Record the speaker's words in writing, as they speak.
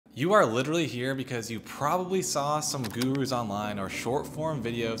You are literally here because you probably saw some gurus online or short form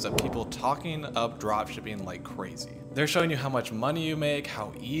videos of people talking up dropshipping like crazy. They're showing you how much money you make,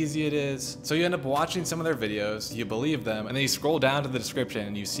 how easy it is. So you end up watching some of their videos, you believe them, and then you scroll down to the description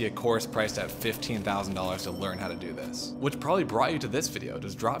and you see a course priced at $15,000 to learn how to do this, which probably brought you to this video.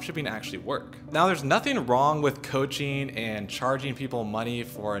 Does dropshipping actually work? Now, there's nothing wrong with coaching and charging people money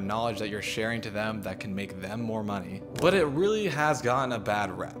for a knowledge that you're sharing to them that can make them more money, but it really has gotten a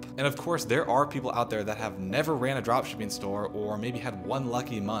bad rep. And of course, there are people out there that have never ran a dropshipping store or maybe had one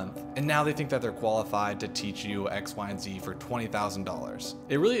lucky month, and now they think that they're qualified to teach you X, Y, and Z for $20,000.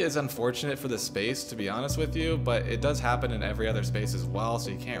 It really is unfortunate for the space, to be honest with you, but it does happen in every other space as well,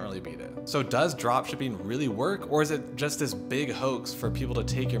 so you can't really beat it. So does dropshipping really work, or is it just this big hoax for people to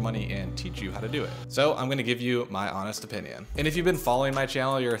take your money and teach you how to do it? So I'm gonna give you my honest opinion. And if you've been following my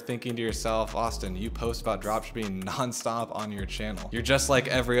channel, you're thinking to yourself, Austin, you post about dropshipping nonstop on your channel. You're just like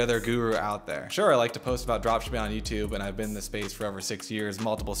every other guru out there. Sure, I like to post about dropshipping on YouTube, and I've been in the space for over 6 years,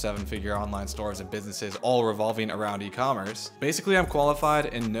 multiple 7-figure online stores and businesses, all revolving around e-commerce. Basically, I'm qualified,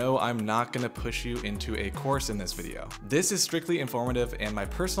 and no, I'm not gonna push you into a course in this video. This is strictly informative and my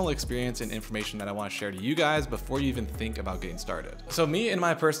personal experience and information that I wanna share to you guys before you even think about getting started. So me, in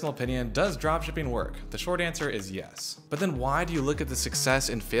my personal opinion, does dropshipping work? The short answer is yes. But then why do you look at the success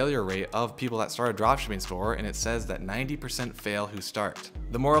and failure rate of people that start a dropshipping store and it says that 90% fail who start?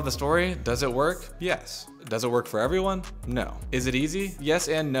 The moral of the story, does it work? Yes. Does it work for everyone? No. Is it easy? Yes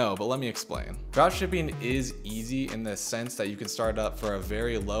and no, but let me explain. Dropshipping is easy in the sense that you can start up for a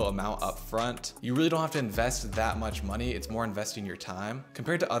very low amount up front. You really don't have to invest that much money. It's more investing your time.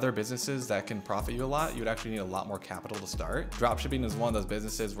 Compared to other businesses that can profit you a lot, you would actually need a lot more capital to start. Dropshipping is one of those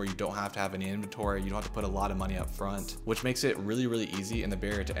businesses where you don't have to have any inventory. You don't have to put a lot of money up front, which makes it really, really easy, and the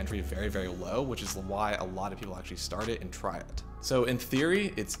barrier to entry very, very low, which is why a lot of people actually start it and try it. So in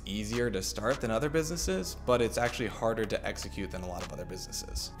theory, it's easier to start than other businesses, but it's actually harder to execute than a lot of other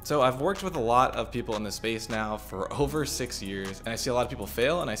businesses. So I've worked with a lot of people in this space now for over 6 years, and I see a lot of people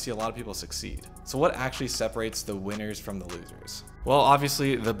fail and I see a lot of people succeed. So what actually separates the winners from the losers? Well,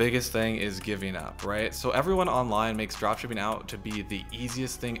 obviously the biggest thing is giving up, right? So everyone online makes dropshipping out to be the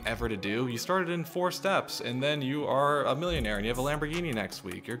easiest thing ever to do. You started in 4 steps and then you are a millionaire and you have a Lamborghini next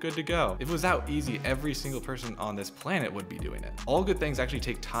week. You're good to go. If it was that easy, every single person on this planet would be doing it. All good things actually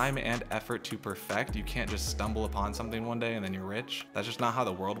take time and effort to perfect. You can't just stumble upon something one day and then you're rich. That's just not how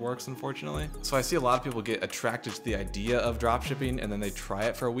the world works, unfortunately. So I see a lot of people get attracted to the idea of dropshipping and then they try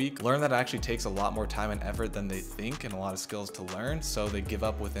it for a week, learn that it actually takes a lot more time and effort than they think and a lot of skills to learn, so they give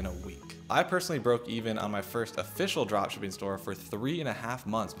up within a week. I personally broke even on my first official dropshipping store for 3.5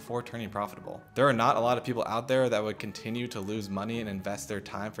 months before turning profitable. There are not a lot of people out there that would continue to lose money and invest their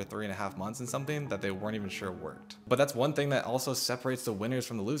time for 3.5 months in something that they weren't even sure worked. But that's one thing that also separates the winners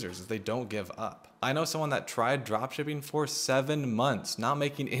from the losers, is they don't give up. I know someone that tried dropshipping for 7 months, not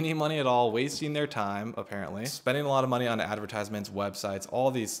making any money at all, wasting their time, apparently, spending a lot of money on advertisements, websites,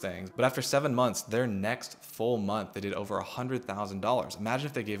 all these things. But after 7 months, their next full month, they did over $100,000. Imagine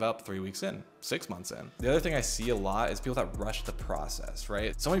if they gave up 3 weeks in, 6 months in. The other thing I see a lot is people that rush the process,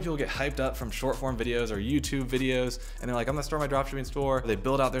 right? So many people get hyped up from short form videos or YouTube videos, and they're like, I'm gonna start my dropshipping store. They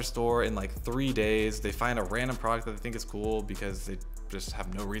build out their store in like 3 days. They find a random product that they think is cool because they just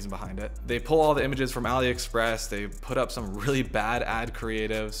have no reason behind it. They pull all the images from AliExpress, they put up some really bad ad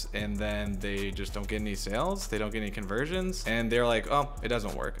creatives, and then they just don't get any sales, they don't get any conversions, and they're like, oh, it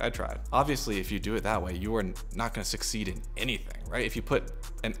doesn't work, I tried. Obviously, if you do it that way, you are not gonna succeed in anything, right? If you put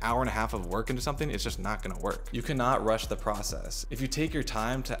an hour and a half of work into something, it's just not gonna work. You cannot rush the process. If you take your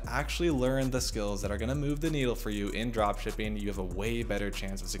time to actually learn the skills that are gonna move the needle for you in dropshipping, you have a way better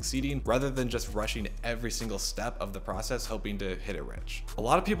chance of succeeding rather than just rushing every single step of the process hoping to hit it rich. A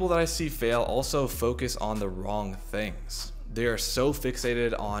lot of people that I see fail also focus on the wrong things. They are so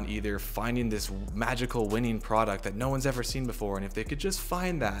fixated on either finding this magical winning product that no one's ever seen before, and if they could just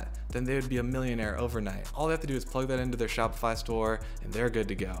find that, then they would be a millionaire overnight. All they have to do is plug that into their Shopify store and they're good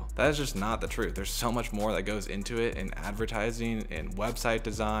to go. That is just not the truth. There's so much more that goes into it in advertising and website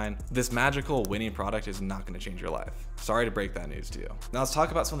design. This magical winning product is not going to change your life. Sorry to break that news to you. Now let's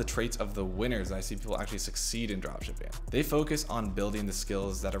talk about some of the traits of the winners that I see people actually succeed in dropshipping. They focus on building the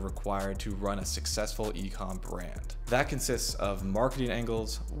skills that are required to run a successful e-com brand. That consists of marketing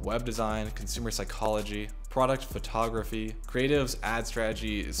angles, web design, consumer psychology, product photography, creatives, ad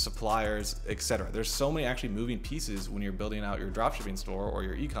strategy, suppliers, etc. There's so many actually moving pieces when you're building out your dropshipping store or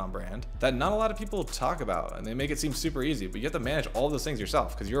your ecom brand that not a lot of people talk about, and they make it seem super easy, but you have to manage all those things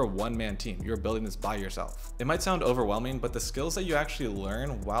yourself because you're a one-man team. You're building this by yourself. It might sound overwhelming, but the skills that you actually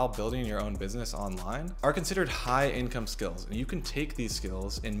learn while building your own business online are considered high income skills, and you can take these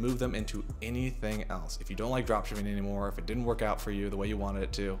skills and move them into anything else. If you don't like dropshipping anymore, if it didn't work out for you the way you wanted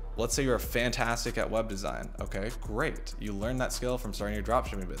it to, let's say you're fantastic at web design. Okay, great. You learned that skill from starting your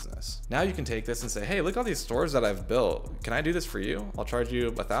dropshipping business. Now you can take this and say, hey, look at all these stores that I've built. Can I do this for you? I'll charge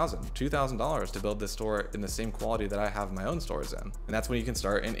you $1,000, $2,000 to build this store in the same quality that I have my own stores in. And that's when you can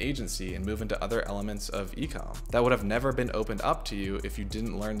start an agency and move into other elements of ecom that would have never been opened up to you if you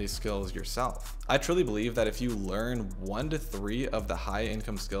didn't learn these skills yourself. I truly believe that if you learn 1 to 3 of the high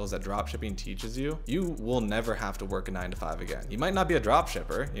income skills that dropshipping teaches you, you will never have to work a 9 to 5 again. You might not be a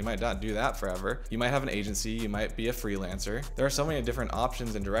dropshipper, you might not do that forever. You might have an agency, you might be a freelancer. There are so many different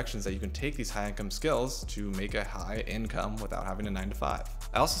options and directions that you can take these high income skills to make a high income without having a 9 to 5.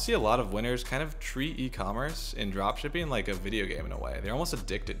 I also see a lot of winners kind of treat e-commerce and dropshipping like a video game in a way. They're almost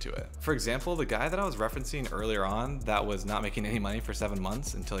addicted to it. For example, the guy that I was referencing earlier on that was not making any money for 7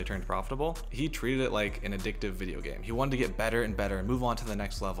 months until he turned profitable, he treated it like an addictive video game. He wanted to get better and better and move on to the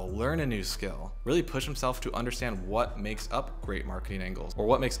next level, learn a new skill, really push himself to understand what makes up great marketing angles or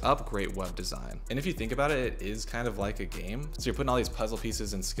what makes up great web design. And if you think about it, it is kind of like a game. So you're putting all these puzzle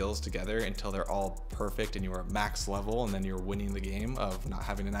pieces and skills together until they're all perfect and you are max level, and then you're winning the game of not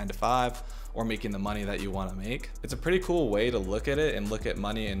having a 9 to 5 or making the money that you want to make. It's a pretty cool way to look at it and look at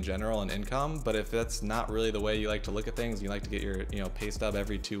money in general and income. But if that's not really the way you like to look at things, you like to get your pay stub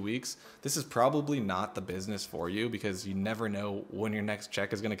every 2 weeks, this is probably not the business for you, because you never know when your next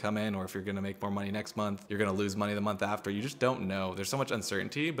check is going to come in, or if you're going to make more money next month, you're going to lose money the month after. You just don't know. There's so much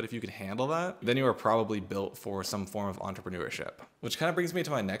uncertainty, but if you can handle that, then you are probably built for some form of entrepreneurship. Which kind of brings me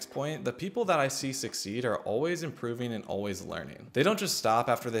to my next point. The people that I see succeed are always improving and always learning. They don't just stop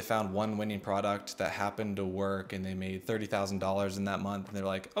after they found one winning product that happened to work and they made $30,000 in that month and they're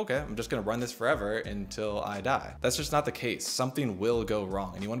like, okay, I'm just gonna run this forever until I die. That's just not the case. Something will go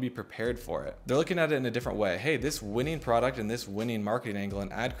wrong and you wanna be prepared for it. They're looking at it in a different way. Hey, this winning product and this winning marketing angle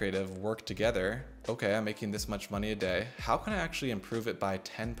and ad creative work together. Okay, I'm making this much money a day. How can I actually improve it by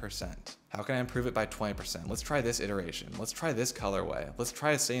 10%? How can I improve it by 20%? Let's try this iteration. Let's try this colorway. Let's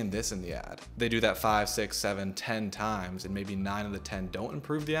try saying this in the ad. They do that 5, 6, 7, 10 times, and maybe 9 of the 10 don't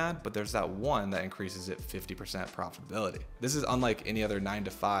improve the ad, but there's that one that increases it 50% profitability. This is unlike any other 9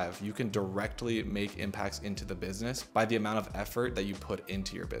 to 5. You can directly make impacts into the business by the amount of effort that you put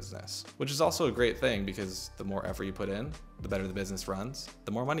into your business, which is also a great thing because the more effort you put in, the better the business runs,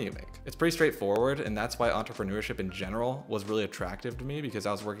 the more money you make. It's pretty straightforward, and that's why entrepreneurship in general was really attractive to me, because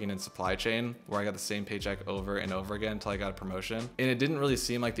I was working in supply chain where I got the same paycheck over and over again until I got a promotion. And it didn't really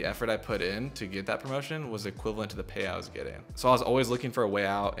seem like the effort I put in to get that promotion was equivalent to the pay I was getting. So I was always looking for a way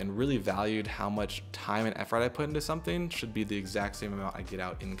out and really valued how much time and effort I put into something should be the exact same amount I get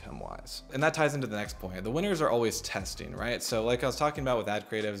out income wise. And that ties into the next point. The winners are always testing, right? So like I was talking about with ad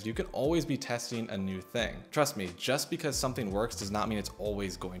creatives, you can always be testing a new thing. Trust me, just because something works does not mean it's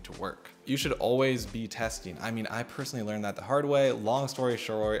always going to work. You should always be testing. I mean, I personally learned that the hard way. Long story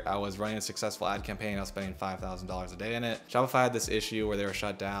short, I was running a successful ad campaign. I was spending $5,000 a day in it. Shopify had this issue where they were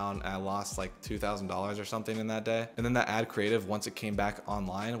shut down and I lost like $2,000 or something in that day. And then that ad creative, once it came back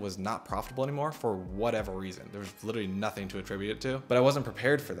online, was not profitable anymore for whatever reason. There was literally nothing to attribute it to, but I wasn't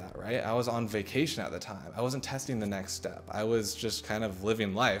prepared for that, right? I was on vacation at the time. I wasn't testing the next step. I was just kind of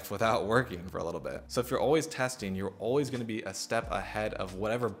living life without working for a little bit. So if you're always testing, you're always going to be a step ahead of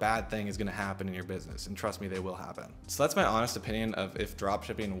whatever bad thing is going to happen in your business, and trust me, they will happen. So that's my honest opinion of if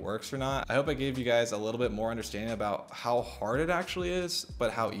dropshipping works or not. I hope I gave you guys a little bit more understanding about how hard it actually is,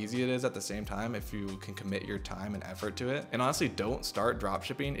 but how easy it is at the same time if you can commit your time and effort to it. And honestly, don't start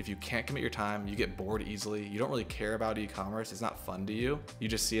dropshipping if you can't commit your time. You get bored easily. You don't really care about e-commerce. It's not fun to you. You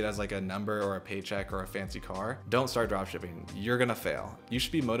just see it as like a number or a paycheck or a fancy car. Don't start dropshipping. You're gonna fail. You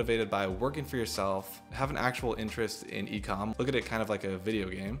should be motivated by working for yourself, have an actual interest in e-com, look at it kind of like a video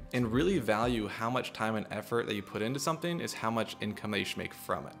game, and really value how much time and effort that you put into something is how much income that you should make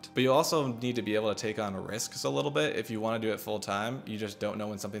from it. But you also need to be able to take on risks a little bit. If you want to do it full time, you just don't know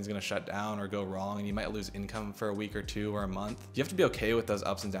when something's going to shut down or go wrong, and you might lose income for a week or two or a month. You have to be okay with those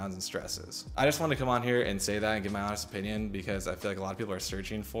ups and downs and stresses. I just wanted to come on here and say that and give my honest opinion, because I feel like a lot of people are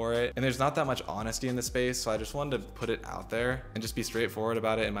searching for it and there's not that much honesty in the space. So I just wanted to put it out there and just be straightforward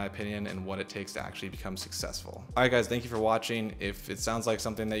about it, in my opinion, and what it takes to actually become successful. All right, guys, thank you thank you for watching. If it sounds like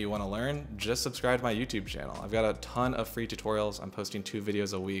something that you want to learn, just subscribe to my YouTube channel. I've got a ton of free tutorials. I'm posting 2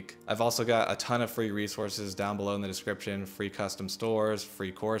 videos a week. I've also got a ton of free resources down below in the description, free custom stores,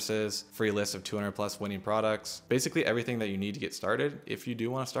 free courses, free list of 200 plus winning products, basically everything that you need to get started if you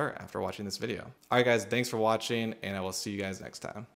do want to start after watching this video. All right, guys, thanks for watching, and I will see you guys next time.